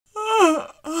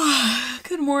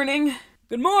morning.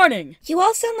 Good morning. You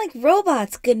all sound like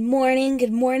robots. Good morning,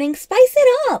 good morning. Spice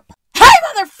it up. Hey,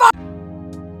 motherfucker!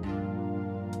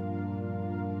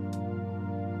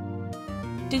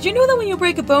 Did you know that when you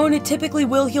break a bone, it typically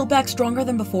will heal back stronger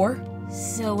than before?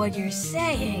 So what you're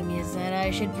saying is that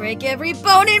I should break every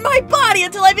bone in my body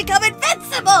until I become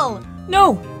invincible!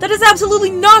 No, that is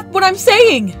absolutely not what I'm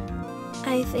saying!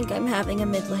 I think I'm having a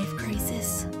midlife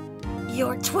crisis.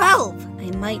 You're 12!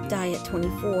 I might die at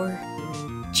 24.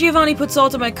 Giovanni put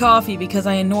salt in my coffee because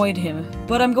I annoyed him,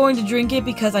 but I'm going to drink it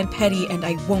because I'm petty and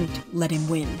I won't let him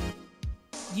win.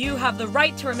 You have the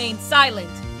right to remain silent.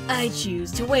 I choose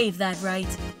to waive that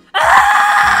right.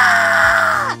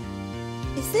 Ah!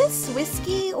 Is this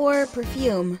whiskey or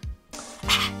perfume?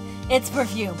 It's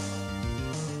perfume.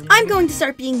 I'm going to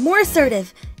start being more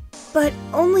assertive, but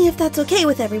only if that's okay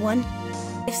with everyone.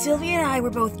 If Sylvia and I were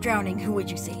both drowning, who would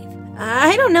you save?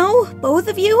 I don't know. Both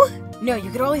of you? No,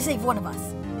 you could only save one of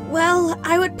us. Well,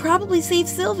 I would probably save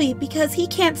Sylvie because he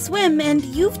can't swim, and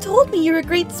you've told me you're a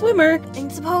great swimmer.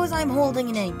 And suppose I'm holding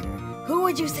an anchor. Who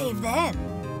would you save then?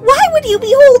 Why would you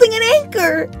be holding an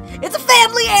anchor? It's a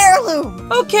family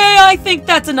heirloom! Okay, I think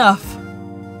that's enough.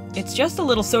 It's just a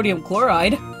little sodium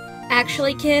chloride.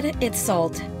 Actually, kid, it's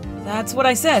salt. That's what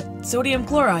I said, sodium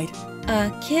chloride.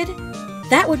 Kid,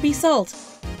 that would be salt.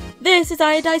 This is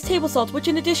iodized table salt, which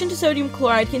in addition to sodium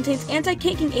chloride contains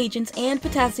anti-caking agents and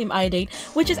potassium iodate,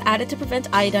 which is added to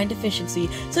prevent iodine deficiency.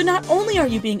 So not only are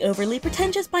you being overly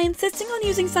pretentious by insisting on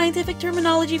using scientific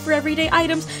terminology for everyday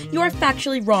items, you are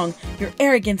factually wrong. Your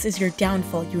arrogance is your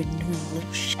downfall, you annoying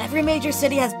little shit. Every major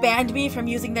city has banned me from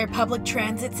using their public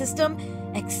transit system,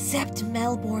 except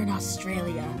Melbourne,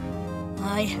 Australia.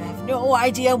 I have no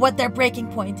idea what their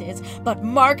breaking point is, but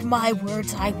mark my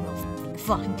words, I will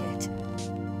find it.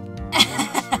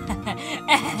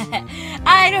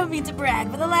 I don't mean to brag,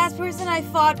 but the last person I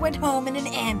fought went home in an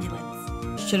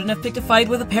ambulance. Shouldn't have picked a fight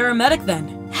with a paramedic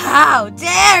then. How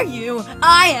dare you!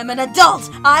 I am an adult!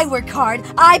 I work hard,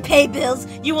 I pay bills,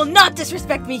 you will not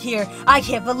disrespect me here! I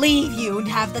can't believe you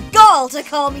have the gall to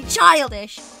call me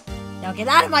childish! Now get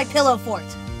out of my pillow fort!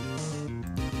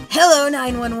 Hello,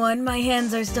 911, my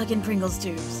hands are stuck in Pringles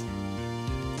tubes.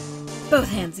 Both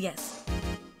hands, yes.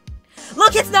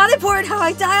 Look, it's not important how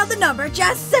I dialed the number,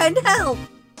 just send help!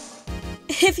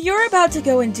 If you're about to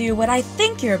go and do what I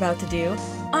think you're about to do,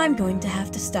 I'm going to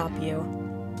have to stop you.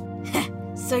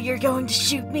 So you're going to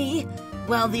shoot me?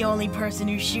 Well, the only person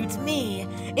who shoots me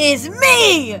is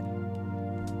me!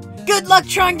 Good luck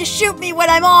trying to shoot me when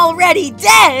I'm already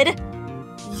dead!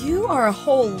 You are a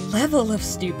whole level of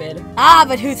stupid. Ah,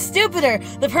 but who's stupider?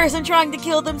 The person trying to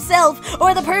kill themselves,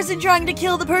 or the person trying to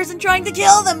kill the person trying to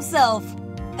kill themselves?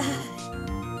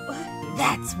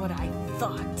 That's what I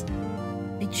thought.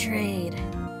 Betrayed.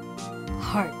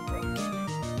 Heartbroken.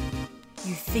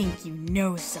 You think you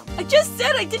know something. I just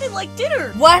said I didn't like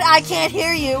dinner! What? I can't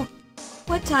hear you!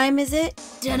 What time is it?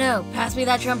 Dunno. Pass me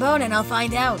that trombone and I'll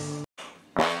find out. Who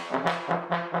the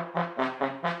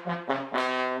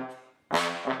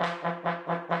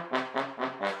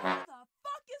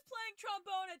fuck is playing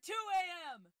trombone at 2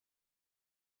 a.m.?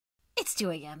 It's 2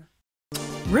 a.m.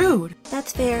 Rude.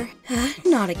 That's fair.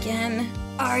 Not again.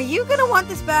 Are you gonna want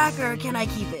this back, or can I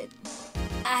keep it?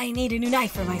 I need a new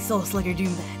knife for my Soul Slugger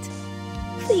Doombat.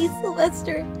 Please,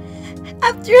 Sylvester.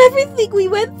 After everything we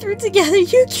went through together,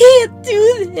 you can't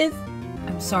do this.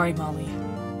 I'm sorry, Molly.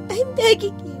 I'm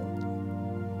begging you.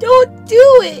 Don't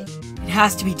do it. It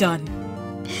has to be done.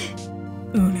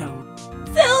 Uno.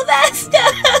 Sylvester!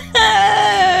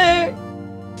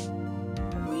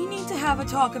 We need to have a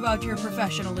talk about your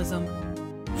professionalism.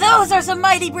 Those are some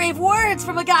mighty brave words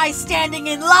from a guy standing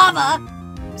in lava!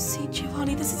 See,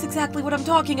 Giovanni, this is exactly what I'm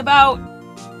talking about.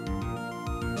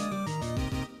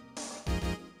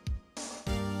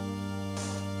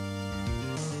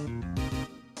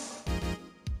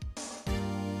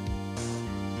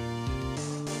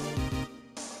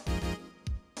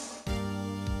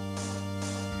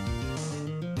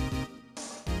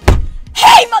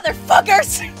 Hey,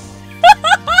 motherfuckers!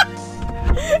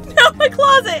 Not my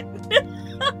closet!